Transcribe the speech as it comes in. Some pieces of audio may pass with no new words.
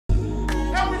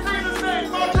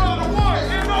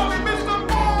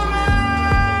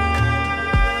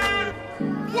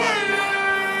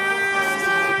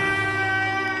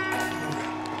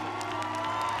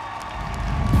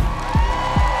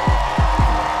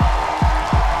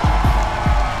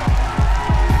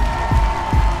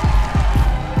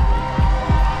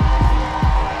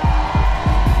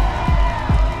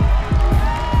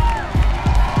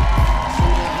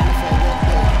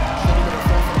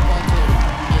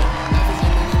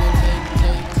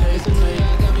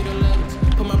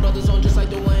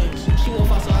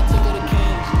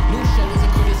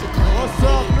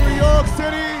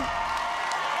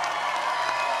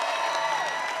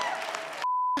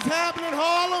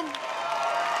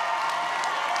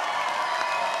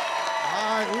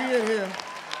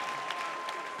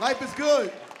Life is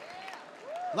good.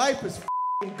 Life is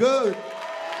good.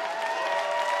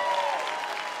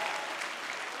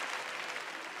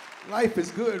 Life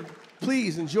is good.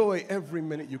 Please enjoy every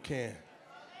minute you can.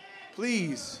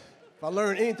 Please, if I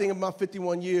learned anything in my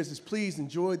 51 years, is please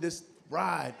enjoy this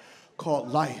ride called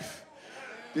life.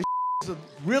 This is a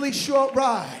really short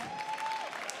ride.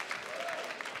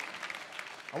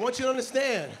 I want you to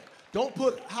understand, don't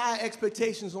put high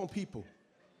expectations on people.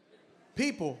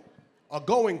 People are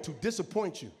going to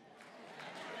disappoint you.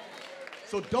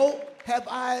 So don't have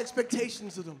high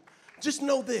expectations of them. Just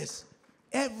know this,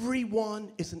 everyone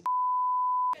is an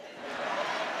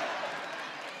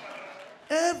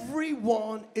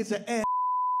Everyone is an ass.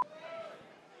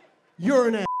 You're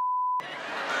an ass.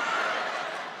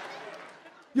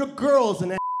 Your girl's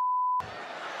an ass.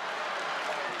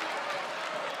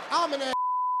 I'm an ass.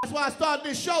 That's why I started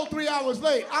this show 3 hours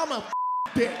late. I'm a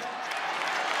dick.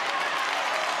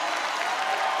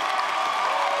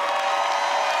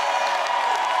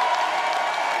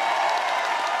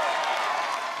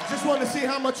 I just wanted to see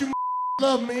how much you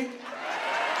love me.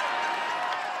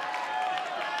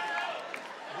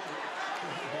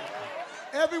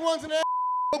 Everyone's an ass.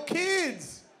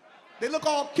 Kids, they look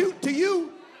all cute to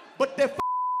you, but they're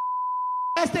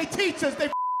as they teach us, they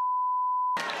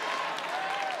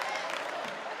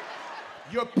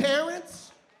Your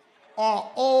parents are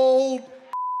old,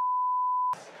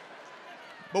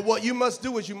 but what you must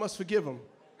do is you must forgive them.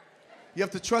 You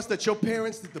have to trust that your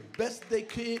parents did the best they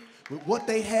could with what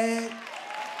they had.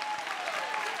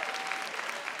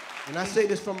 And I say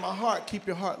this from my heart, keep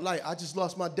your heart light. I just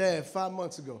lost my dad 5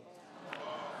 months ago.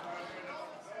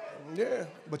 Yeah,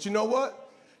 but you know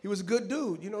what? He was a good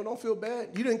dude. You know, don't feel bad.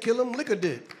 You didn't kill him, liquor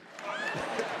did.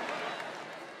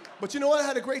 But you know what? I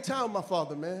had a great time with my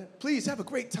father, man. Please have a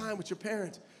great time with your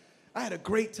parents. I had a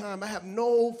great time. I have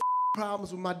no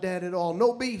problems with my dad at all.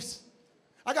 No beefs.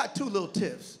 I got 2 little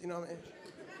tips, you know what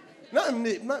I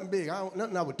mean? Nothing big.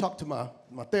 Nothing I would talk to my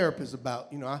therapist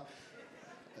about, you know.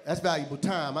 That's valuable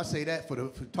time. I say that for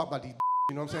talk about these,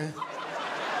 you know what I'm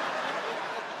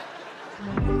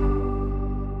saying?